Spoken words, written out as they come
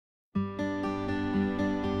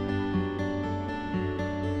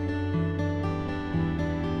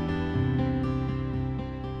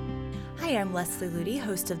Hi, I'm Leslie Ludy,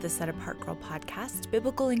 host of the Set Apart Girl podcast,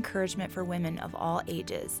 biblical encouragement for women of all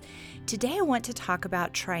ages. Today I want to talk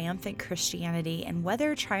about triumphant Christianity and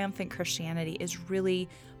whether triumphant Christianity is really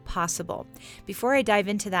possible. Before I dive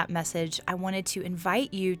into that message, I wanted to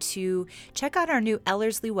invite you to check out our new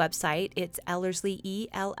Ellerslie website. It's Ellerslie,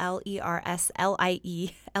 E-L-L-E-R-S-L-I-E,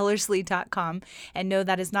 Ellerslie.com. And no,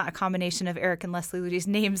 that is not a combination of Eric and Leslie Ludy's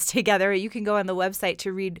names together. You can go on the website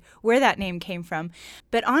to read where that name came from.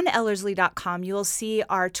 But on Ellerslie.com, you will see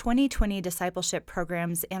our 2020 discipleship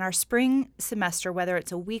programs and our spring semester, whether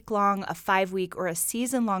it's a week-long, a 5-week, or a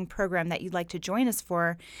season-long program that you'd like to join us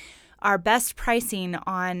for. Our best pricing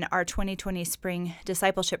on our 2020 spring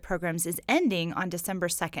discipleship programs is ending on December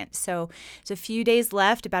 2nd. So it's a few days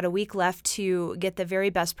left, about a week left to get the very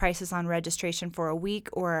best prices on registration for a week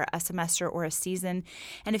or a semester or a season.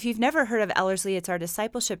 And if you've never heard of Ellerslie, it's our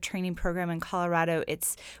discipleship training program in Colorado.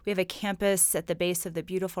 We have a campus at the base of the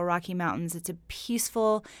beautiful Rocky Mountains. It's a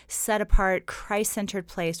peaceful, set-apart, Christ-centered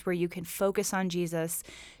place where you can focus on Jesus,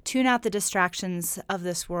 tune out the distractions of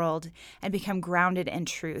this world, and become grounded in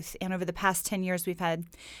truth. And over the past 10 years, we've had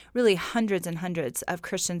really hundreds and hundreds of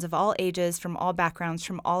Christians of all ages, from all backgrounds,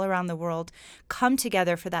 from all around the world, come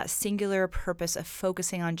together for that singular purpose of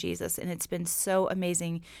focusing on Jesus. And it's been so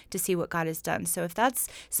amazing to see what God has done. So if that's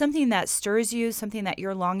something that stirs you, something that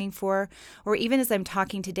you're longing for, or even as I'm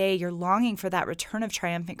talking today, you're longing for that return of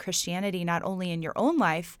triumphant Christianity, not only in your own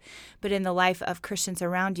life, but in the life of Christians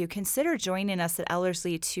around you, consider joining us at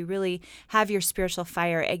Ellerslie to really have your spiritual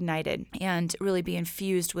fire ignited and really be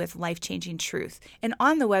infused with life-changing truth. And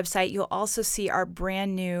on the website, you'll also see our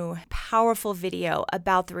brand new, powerful video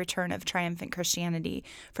about the return of triumphant Christianity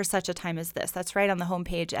for such a time as this. That's right on the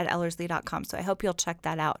homepage at Ellerslie.com. So I hope you'll check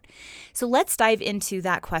that out. So let's dive into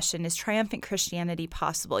that question. Is triumphant Christianity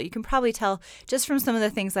possible? You can probably tell just from some of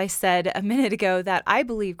the things I said a minute ago that I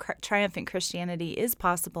believe triumphant Christianity is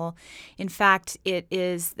possible. In fact, it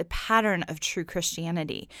is the pattern of true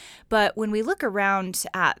Christianity. But when we look around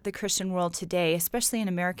at the Christian world today, especially in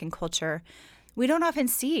American culture, we don't often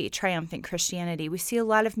see triumphant Christianity. We see a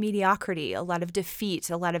lot of mediocrity, a lot of defeat,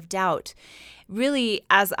 a lot of doubt. Really,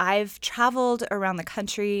 as I've traveled around the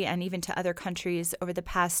country and even to other countries over the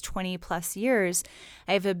past 20 plus years,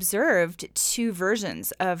 I've observed two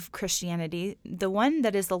versions of Christianity. The one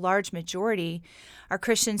that is the large majority are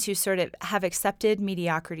Christians who sort of have accepted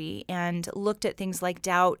mediocrity and looked at things like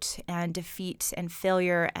doubt and defeat and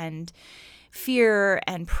failure and fear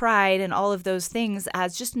and pride and all of those things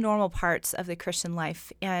as just normal parts of the Christian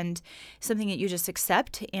life and something that you just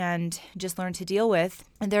accept and just learn to deal with.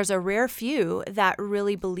 And there's a rare few that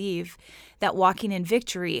really believe that walking in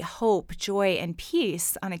victory, hope, joy, and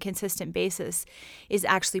peace on a consistent basis is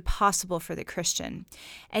actually possible for the Christian.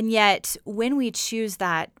 And yet, when we choose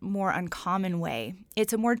that more uncommon way,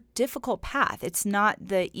 it's a more difficult path. It's not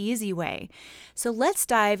the easy way. So let's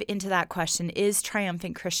dive into that question. Is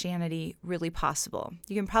triumphant Christianity really possible?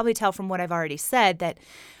 You can probably tell from what I've already said that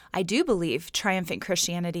I do believe triumphant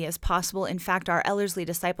Christianity is possible. In fact, our Ellerslie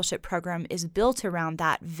discipleship program is built around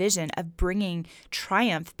that vision of bringing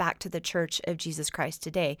triumph back to the Church of Jesus Christ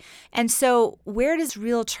today. And so where does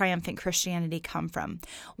real triumphant Christianity come from?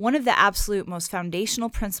 One of the absolute most foundational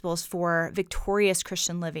principles for victorious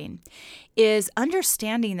Christian living is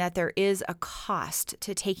understanding that there is a cost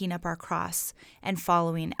to taking up our cross and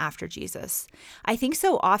following after Jesus. I think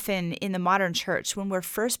so often in the modern church, when we're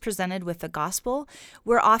first presented with the gospel,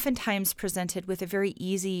 we're oftentimes presented with a very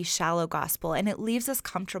easy, shallow gospel, and it leaves us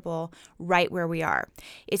comfortable right where we are.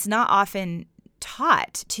 It's not often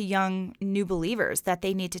taught to young new believers that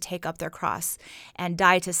they need to take up their cross and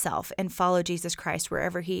die to self and follow Jesus Christ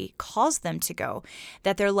wherever he calls them to go,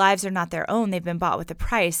 that their lives are not their own, they've been bought with a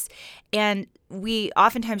price. And we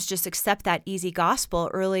oftentimes just accept that easy gospel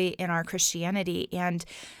early in our Christianity and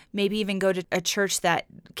maybe even go to a church that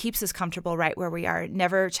keeps us comfortable right where we are,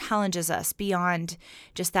 never challenges us beyond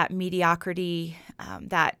just that mediocrity,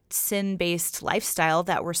 that sin-based lifestyle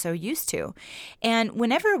that we're so used to. And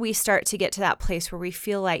whenever we start to get to that place where we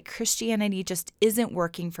feel like Christianity just isn't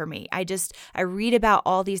working for me, I read about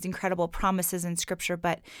all these incredible promises in Scripture,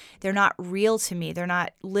 but they're not real to me. They're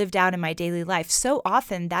not lived out in my daily life. So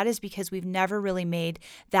often that is because we've never really made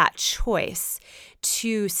that choice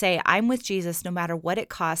to say, I'm with Jesus no matter what it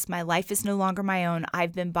costs. My life is no longer my own.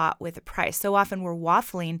 I've been bought with a price. So often we're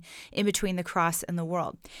waffling in between the cross and the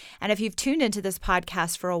world. And if you've tuned into this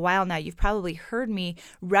podcast for a while now, you've probably heard me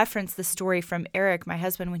reference the story from Eric, my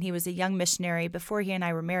husband, when he was a young missionary before he and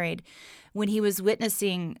I were married, when he was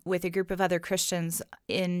witnessing with a group of other Christians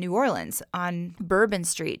in New Orleans on Bourbon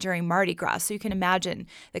Street during Mardi Gras. So you can imagine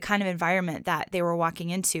the kind of environment that they were walking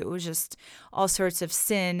into. It was just all sorts of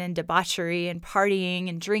sin and debauchery and partying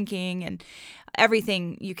and drinking and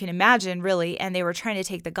everything you can imagine, really. And they were trying to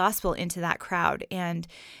take the gospel into that crowd. And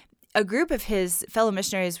a group of his fellow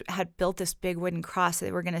missionaries had built this big wooden cross.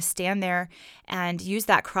 They were going to stand there and use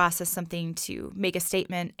that cross as something to make a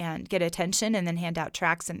statement and get attention and then hand out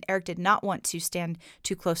tracts. And Eric did not want to stand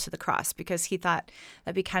too close to the cross because he thought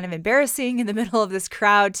that'd be kind of embarrassing in the middle of this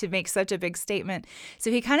crowd to make such a big statement. So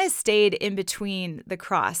he kind of stayed in between the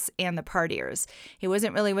cross and the partiers. He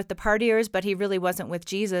wasn't really with the partiers, but he really wasn't with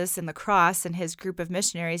Jesus and the cross and his group of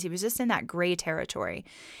missionaries. He was just in that gray territory.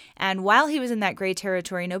 And while he was in that gray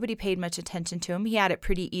territory, nobody paid much attention to him. He had it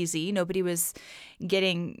pretty easy. Nobody was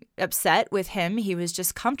getting upset with him. He was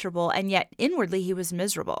just comfortable. And yet inwardly, he was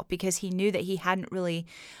miserable because he knew that he hadn't really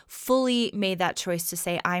fully made that choice to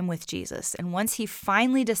say, I'm with Jesus. And once he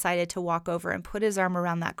finally decided to walk over and put his arm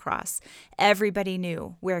around that cross, everybody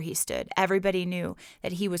knew where he stood. Everybody knew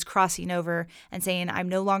that he was crossing over and saying, I'm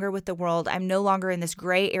no longer with the world. I'm no longer in this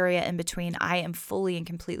gray area in between. I am fully and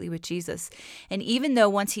completely with Jesus. And even though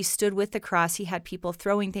once he stood with the cross, he had people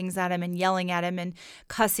throwing things at him and yelling at him and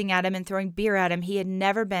cussing at him and throwing beer at him, he had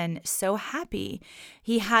never been so happy.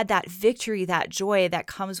 He had that victory, that joy that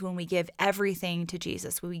comes when we give everything to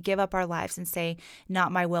Jesus, when we give up our lives and say,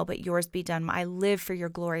 not my will, but yours be done. I live for your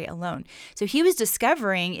glory alone. So he was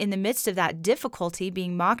discovering in the midst of that difficulty,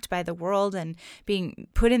 being mocked by the world and being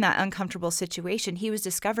put in that uncomfortable situation, he was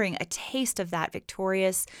discovering a taste of that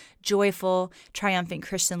victorious, joyful, triumphant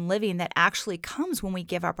Christian living that actually comes when we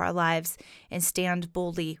give up our lives and stand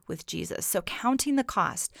boldly with Jesus. So counting the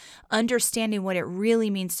cost, understanding what it really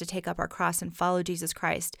means to take up our cross and follow Jesus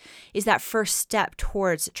Christ is that first step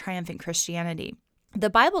towards triumphant Christianity. The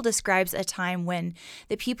Bible describes a time when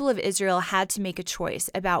the people of Israel had to make a choice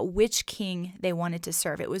about which king they wanted to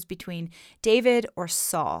serve. It was between David or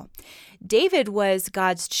Saul. David was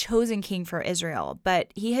God's chosen king for Israel, but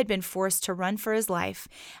he had been forced to run for his life,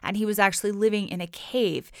 and he was actually living in a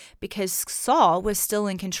cave because Saul was still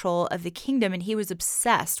in control of the kingdom, and he was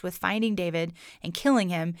obsessed with finding David and killing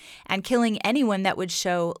him and killing anyone that would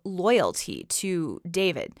show loyalty to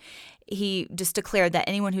David. He just declared that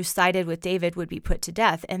anyone who sided with David would be put to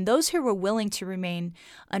death. And those who were willing to remain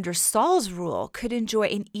under Saul's rule could enjoy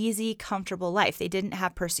an easy, comfortable life. They didn't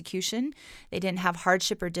have persecution. They didn't have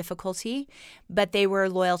hardship or difficulty, but they were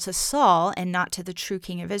loyal to Saul and not to the true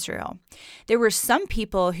king of Israel. There were some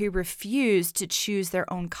people who refused to choose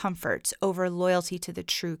their own comforts over loyalty to the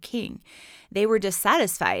true king. They were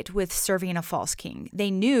dissatisfied with serving a false king.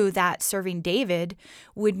 They knew that serving David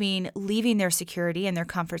would mean leaving their security and their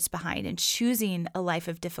comforts behind and choosing a life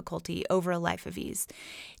of difficulty over a life of ease.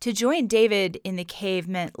 To join David in the cave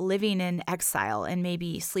meant living in exile and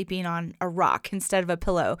maybe sleeping on a rock instead of a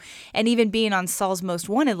pillow, and even being on Saul's most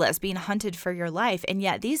wanted list, being hunted for your life. And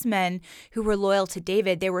yet these men who were loyal to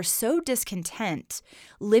David, they were so discontent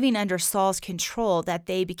living under Saul's control that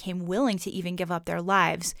they became willing to even give up their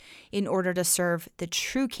lives in order to serve the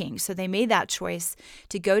true king. So they made that choice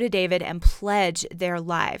to go to David and pledge their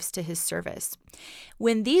lives to his service.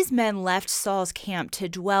 When these men left Saul's camp to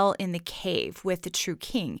dwell in the cave with the true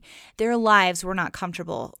king, their lives were not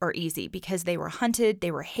comfortable or easy because they were hunted, they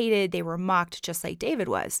were hated, they were mocked just like David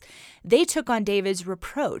was. They took on David's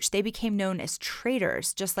reproach. They became known as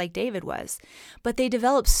traitors just like David was. But they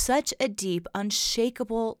developed such a deep,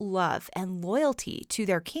 unshakable love and loyalty to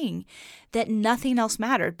their king that nothing else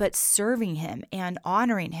mattered but serving him and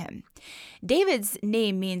honoring him. David's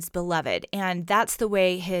name means beloved, and that's the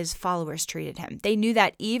way his followers treated him. They knew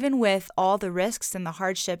that even with all the risks and the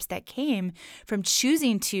hardships that came from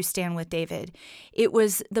choosing to stand with David, it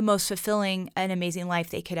was the most fulfilling and amazing life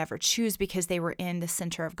they could ever choose because they were in the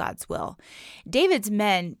center of God's will. David's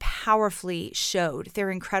men powerfully showed their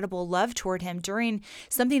incredible love toward him during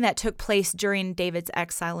something that took place during David's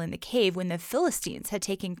exile in the cave when the Philistines had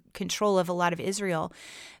taken control of a lot of Israel.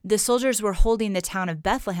 The soldiers were holding the town of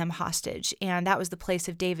Bethlehem hostage, and that was the place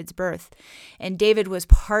of David's birth. And David was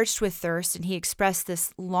parched with thirst, and he expressed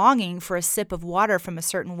this longing for a sip of water from a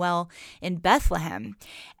certain well in Bethlehem.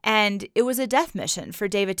 And it was a death mission for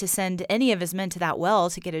David to send any of his men to that well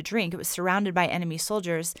to get a drink. It was surrounded by enemy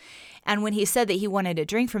soldiers. And when he said that he wanted a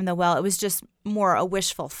drink from the well, it was just more a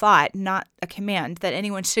wishful thought, not a command that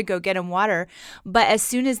anyone should go get him water. But as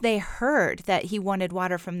soon as they heard that he wanted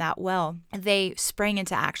water from that well, they sprang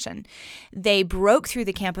into action. They broke through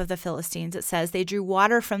the camp of the Philistines, it says. They drew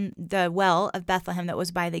water from the well of Bethlehem that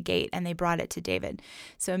was by the gate, and they brought it to David.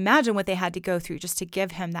 So imagine what they had to go through just to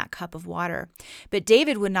give him that cup of water. But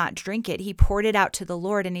David would not drink it. He poured it out to the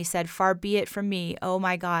Lord, and he said, "Far be it from me, O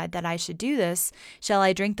my God, that I should do this. Shall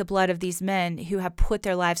I drink the blood of these men who have put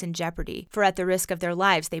their lives in jeopardy? For at the risk of their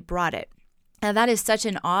lives, they brought it." Now, that is such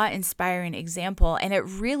an awe-inspiring example, and it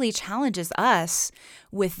really challenges us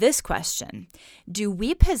with this question. Do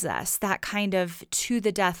we possess that kind of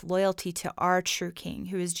to-the-death loyalty to our true King,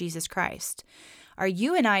 who is Jesus Christ? Are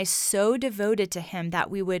you and I so devoted to him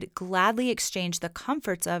that we would gladly exchange the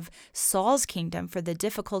comforts of Saul's kingdom for the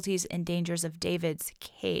difficulties and dangers of David's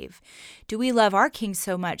cave? Do we love our King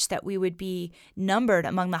so much that we would be numbered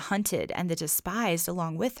among the hunted and the despised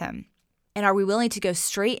along with him? And are we willing to go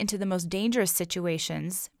straight into the most dangerous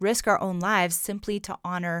situations, risk our own lives simply to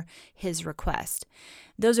honor his request?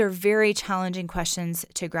 Those are very challenging questions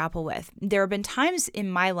to grapple with. There have been times in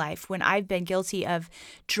my life when I've been guilty of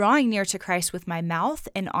drawing near to Christ with my mouth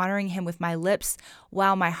and honoring him with my lips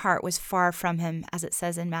while my heart was far from him, as it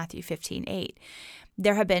says in Matthew 15:8.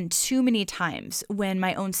 There have been too many times when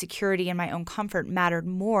my own security and my own comfort mattered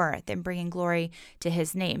more than bringing glory to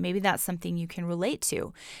his name. Maybe that's something you can relate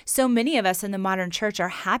to. So many of us in the modern church are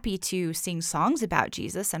happy to sing songs about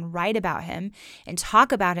Jesus and write about him and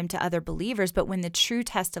talk about him to other believers. But when the true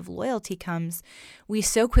test of loyalty comes, we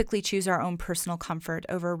so quickly choose our own personal comfort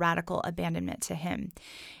over radical abandonment to him.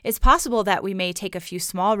 It's possible that we may take a few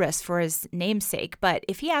small risks for his name's sake, but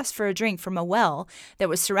if he asked for a drink from a well that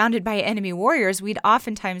was surrounded by enemy warriors, we'd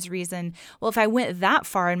oftentimes reason, well, if I went that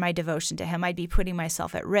far in my devotion to him, I'd be putting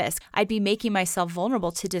myself at risk. I'd be making myself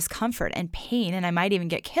vulnerable to discomfort and pain, and I might even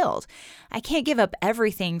get killed. I can't give up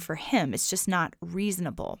everything for him. It's just not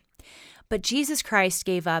reasonable. But Jesus Christ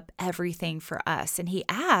gave up everything for us, and he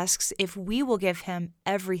asks if we will give him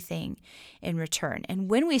everything in return. And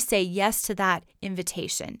when we say yes to that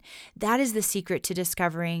invitation, that is the secret to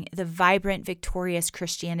discovering the vibrant, victorious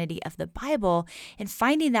Christianity of the Bible and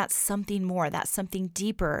finding that something more, that something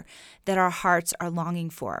deeper that our hearts are longing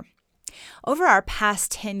for. Over our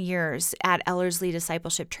past 10 years at Ellerslie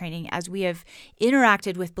Discipleship Training, as we have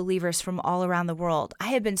interacted with believers from all around the world, I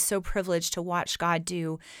have been so privileged to watch God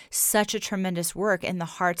do such a tremendous work in the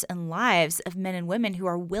hearts and lives of men and women who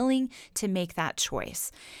are willing to make that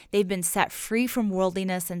choice. They've been set free from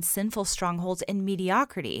worldliness and sinful strongholds and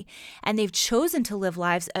mediocrity, and they've chosen to live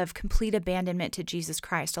lives of complete abandonment to Jesus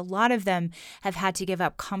Christ. A lot of them have had to give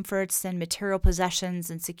up comforts and material possessions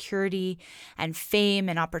and security and fame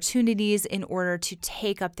and opportunity in order to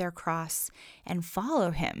take up their cross and follow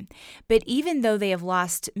him. But even though they have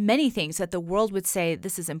lost many things that the world would say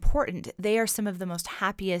this is important, they are some of the most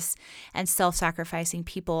happiest and self-sacrificing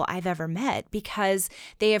people I've ever met because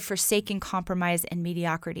they have forsaken compromise and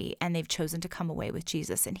mediocrity, and they've chosen to come away with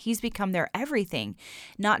Jesus. And he's become their everything,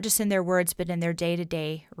 not just in their words, but in their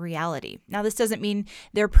day-to-day reality. Now, this doesn't mean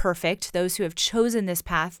they're perfect. Those who have chosen this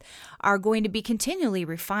path are going to be continually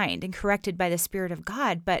refined and corrected by the Spirit of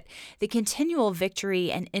God, but the continual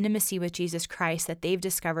victory and intimacy with Jesus Christ that they've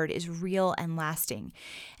discovered is real and lasting.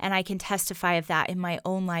 And I can testify of that in my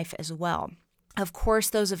own life as well. Of course,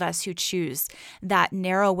 those of us who choose that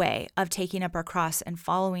narrow way of taking up our cross and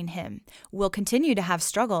following him will continue to have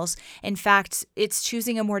struggles. In fact, it's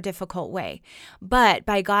choosing a more difficult way. But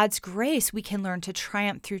by God's grace, we can learn to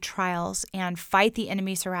triumph through trials and fight the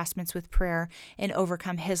enemy's harassments with prayer and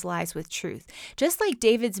overcome his lies with truth. Just like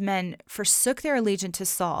David's men forsook their allegiance to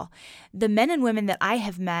Saul, the men and women that I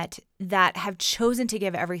have met that have chosen to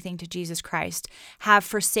give everything to Jesus Christ have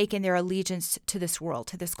forsaken their allegiance to this world,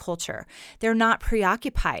 to this culture. They're not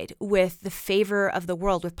preoccupied with the favor of the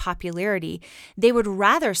world, with popularity. They would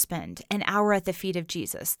rather spend an hour at the feet of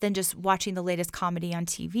Jesus than just watching the latest comedy on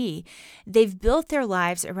TV. They've built their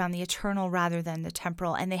lives around the eternal rather than the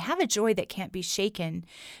temporal, and they have a joy that can't be shaken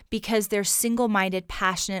because their single-minded,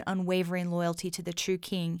 passionate, unwavering loyalty to the true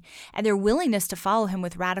King and their willingness to follow him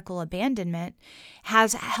with radical abandonment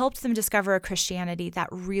has helped them discover a Christianity that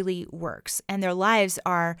really works, and their lives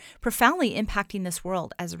are profoundly impacting this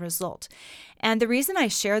world as a result. And the reason I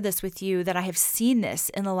share this with you, that I have seen this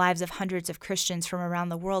in the lives of hundreds of Christians from around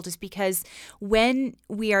the world, is because when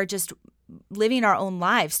we are just living our own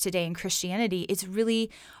lives today in Christianity, it's really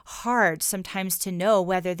hard sometimes to know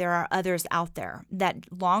whether there are others out there that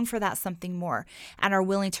long for that something more and are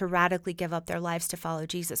willing to radically give up their lives to follow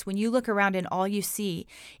Jesus. When you look around and all you see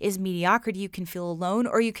is mediocrity, you can feel alone,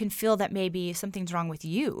 or you can feel that maybe something's wrong with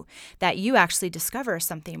you, that you actually discover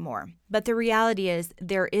something more. But the reality is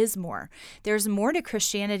there is more. There's more to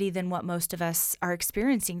Christianity than what most of us are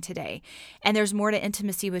experiencing today. And there's more to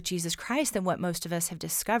intimacy with Jesus Christ than what most of us have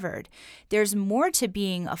discovered. There's more to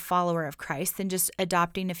being a follower of Christ than just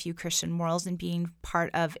adopting a few Christian morals and being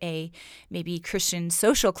part of a maybe Christian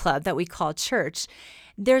social club that we call church.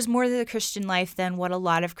 There's more to the Christian life than what a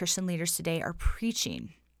lot of Christian leaders today are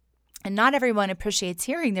preaching. And not everyone appreciates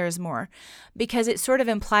hearing there is more, because it sort of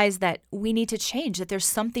implies that we need to change, that there's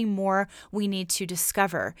something more we need to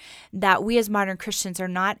discover, that we as modern Christians are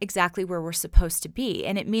not exactly where we're supposed to be.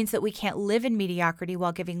 And it means that we can't live in mediocrity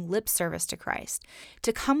while giving lip service to Christ.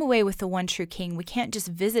 To come away with the one true King, we can't just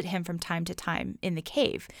visit him from time to time in the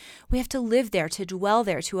cave. We have to live there, to dwell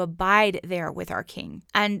there, to abide there with our King.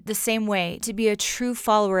 And the same way, to be a true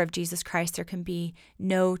follower of Jesus Christ, there can be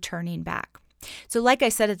no turning back. So like I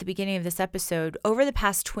said at the beginning of this episode, over the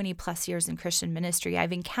past 20 plus years in Christian ministry,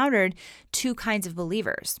 I've encountered two kinds of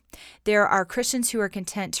believers. There are Christians who are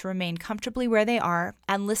content to remain comfortably where they are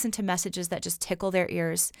and listen to messages that just tickle their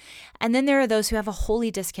ears. And then there are those who have a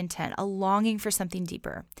holy discontent, a longing for something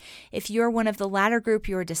deeper. If you're one of the latter group,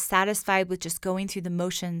 you are dissatisfied with just going through the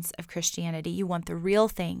motions of Christianity. You want the real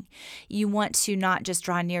thing. You want to not just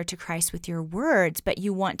draw near to Christ with your words, but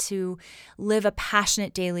you want to live a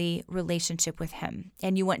passionate daily relationship with him.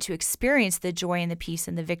 And you want to experience the joy and the peace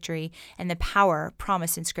and the victory and the power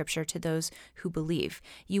promised in Scripture to those who believe.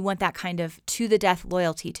 You want that kind of to-the-death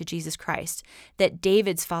loyalty to Jesus Christ that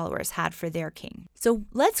David's followers had for their king. So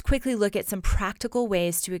let's quickly look at some practical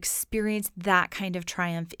ways to experience that kind of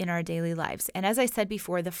triumph in our daily lives. And as I said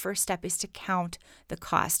before, the first step is to count the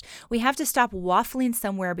cost. We have to stop waffling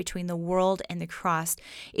somewhere between the world and the cross.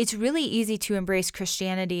 It's really easy to embrace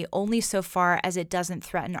Christianity only so far as it doesn't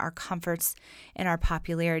threaten our comforts and our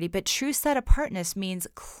popularity. But true set-apartness means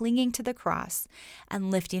clinging to the cross and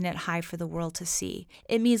lifting it high for the world to see.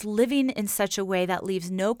 It means living in such a way that leaves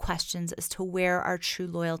no questions as to where our true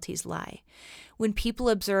loyalties lie. When people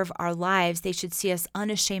observe our lives, they should see us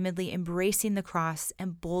unashamedly embracing the cross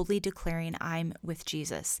and boldly declaring, "I'm with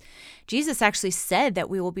Jesus." Jesus actually said that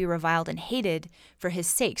we will be reviled and hated for his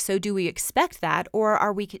sake. So do we expect that, or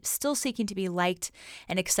are we still seeking to be liked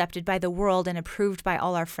and accepted by the world and approved by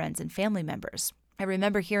all our friends and family members? I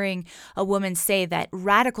remember hearing a woman say that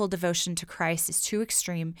radical devotion to Christ is too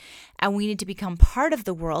extreme and we need to become part of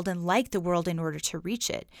the world and like the world in order to reach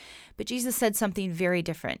it. But Jesus said something very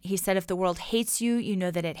different. He said, if the world hates you, you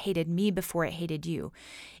know that it hated me before it hated you.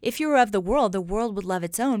 If you were of the world would love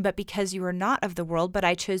its own, but because you are not of the world, but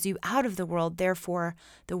I chose you out of the world, therefore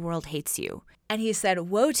the world hates you. And he said,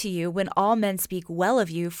 woe to you when all men speak well of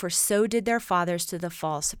you, for so did their fathers to the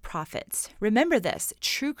false prophets. Remember this,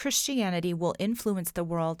 true Christianity will influence the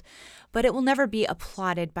world, but it will never be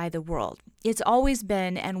applauded by the world. It's always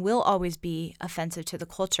been and will always be offensive to the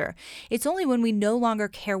culture. It's only when we no longer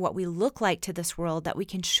care what we look like to this world that we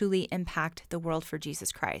can truly impact the world for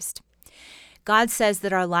Jesus Christ. God says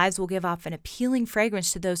that our lives will give off an appealing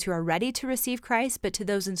fragrance to those who are ready to receive Christ, but to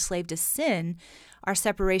those enslaved to sin, our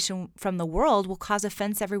separation from the world will cause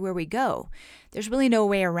offense everywhere we go. There's really no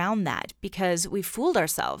way around that because we fooled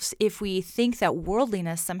ourselves if we think that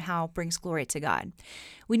worldliness somehow brings glory to God.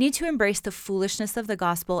 We need to embrace the foolishness of the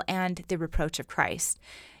gospel and the reproach of Christ.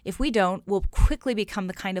 If we don't, we'll quickly become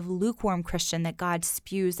the kind of lukewarm Christian that God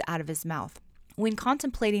spews out of his mouth. When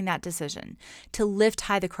contemplating that decision to lift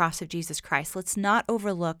high the cross of Jesus Christ, let's not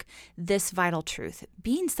overlook this vital truth.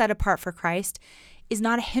 Being set apart for Christ is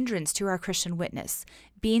not a hindrance to our Christian witness.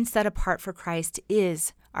 Being set apart for Christ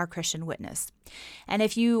is our Christian witness. And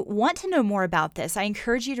if you want to know more about this, I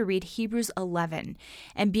encourage you to read Hebrews 11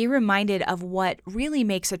 and be reminded of what really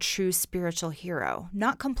makes a true spiritual hero,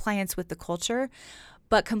 not compliance with the culture,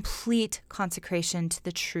 but complete consecration to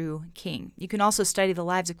the true King. You can also study the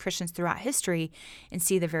lives of Christians throughout history and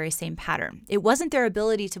see the very same pattern. It wasn't their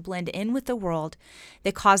ability to blend in with the world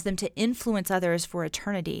that caused them to influence others for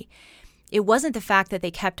eternity. It wasn't the fact that they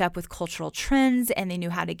kept up with cultural trends and they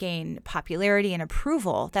knew how to gain popularity and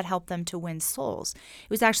approval that helped them to win souls. It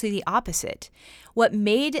was actually the opposite. What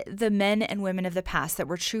made the men and women of the past that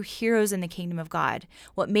were true heroes in the kingdom of God,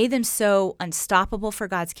 what made them so unstoppable for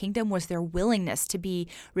God's kingdom was their willingness to be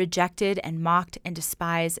rejected and mocked and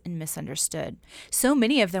despised and misunderstood. So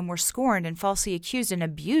many of them were scorned and falsely accused and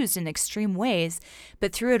abused in extreme ways,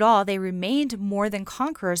 but through it all, they remained more than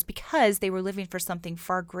conquerors because they were living for something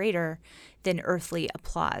far greater than earthly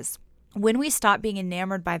applause. When we stop being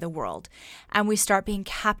enamored by the world and we start being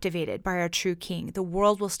captivated by our true King, the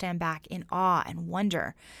world will stand back in awe and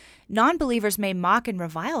wonder. Non-believers may mock and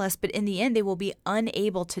revile us, but in the end, they will be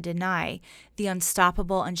unable to deny the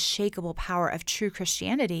unstoppable, unshakable power of true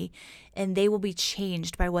Christianity, and they will be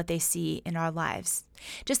changed by what they see in our lives.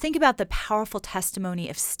 Just think about the powerful testimony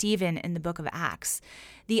of Stephen in the book of Acts.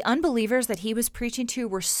 The unbelievers that he was preaching to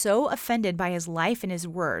were so offended by his life and his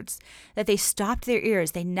words that they stopped their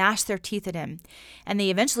ears, they gnashed their teeth at him, and they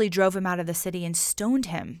eventually drove him out of the city and stoned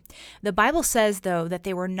him. The Bible says, though, that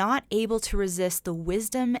they were not able to resist the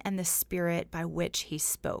wisdom and the spirit by which he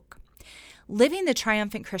spoke. Living the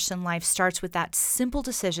triumphant Christian life starts with that simple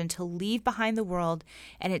decision to leave behind the world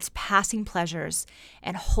and its passing pleasures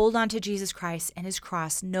and hold on to Jesus Christ and his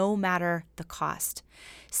cross no matter the cost.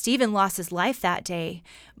 Stephen lost his life that day,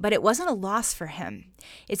 but it wasn't a loss for him.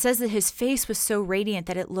 It says that his face was so radiant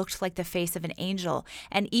that it looked like the face of an angel.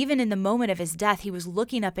 And even in the moment of his death, he was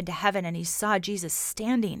looking up into heaven and he saw Jesus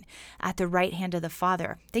standing at the right hand of the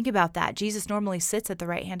Father. Think about that. Jesus normally sits at the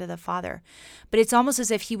right hand of the Father, but it's almost as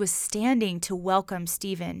if he was standing to welcome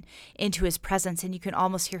Stephen into his presence. And you can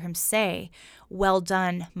almost hear him say, "Well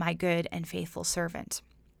done, my good and faithful servant."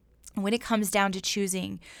 When it comes down to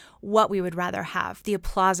choosing what we would rather have, the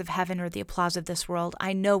applause of heaven or the applause of this world,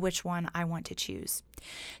 I know which one I want to choose.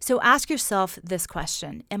 So ask yourself this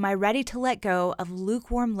question: am I ready to let go of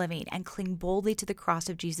lukewarm living and cling boldly to the cross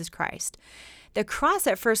of Jesus Christ? The cross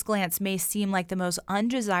at first glance may seem like the most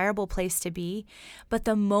undesirable place to be, but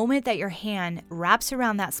the moment that your hand wraps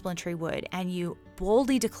around that splintery wood and you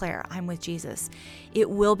boldly declare, "I'm with Jesus," it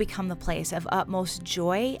will become the place of utmost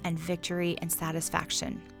joy and victory and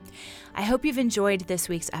satisfaction. I hope you've enjoyed this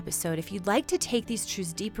week's episode. If you'd like to take these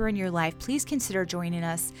truths deeper in your life, please consider joining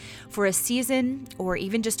us for a season or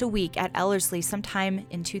even just a week at Ellerslie sometime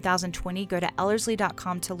in 2020. Go to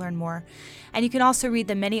ellerslie.com to learn more. And you can also read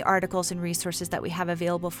the many articles and resources that we have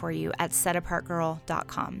available for you at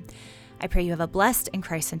setapartgirl.com. I pray you have a blessed and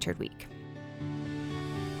Christ-centered week.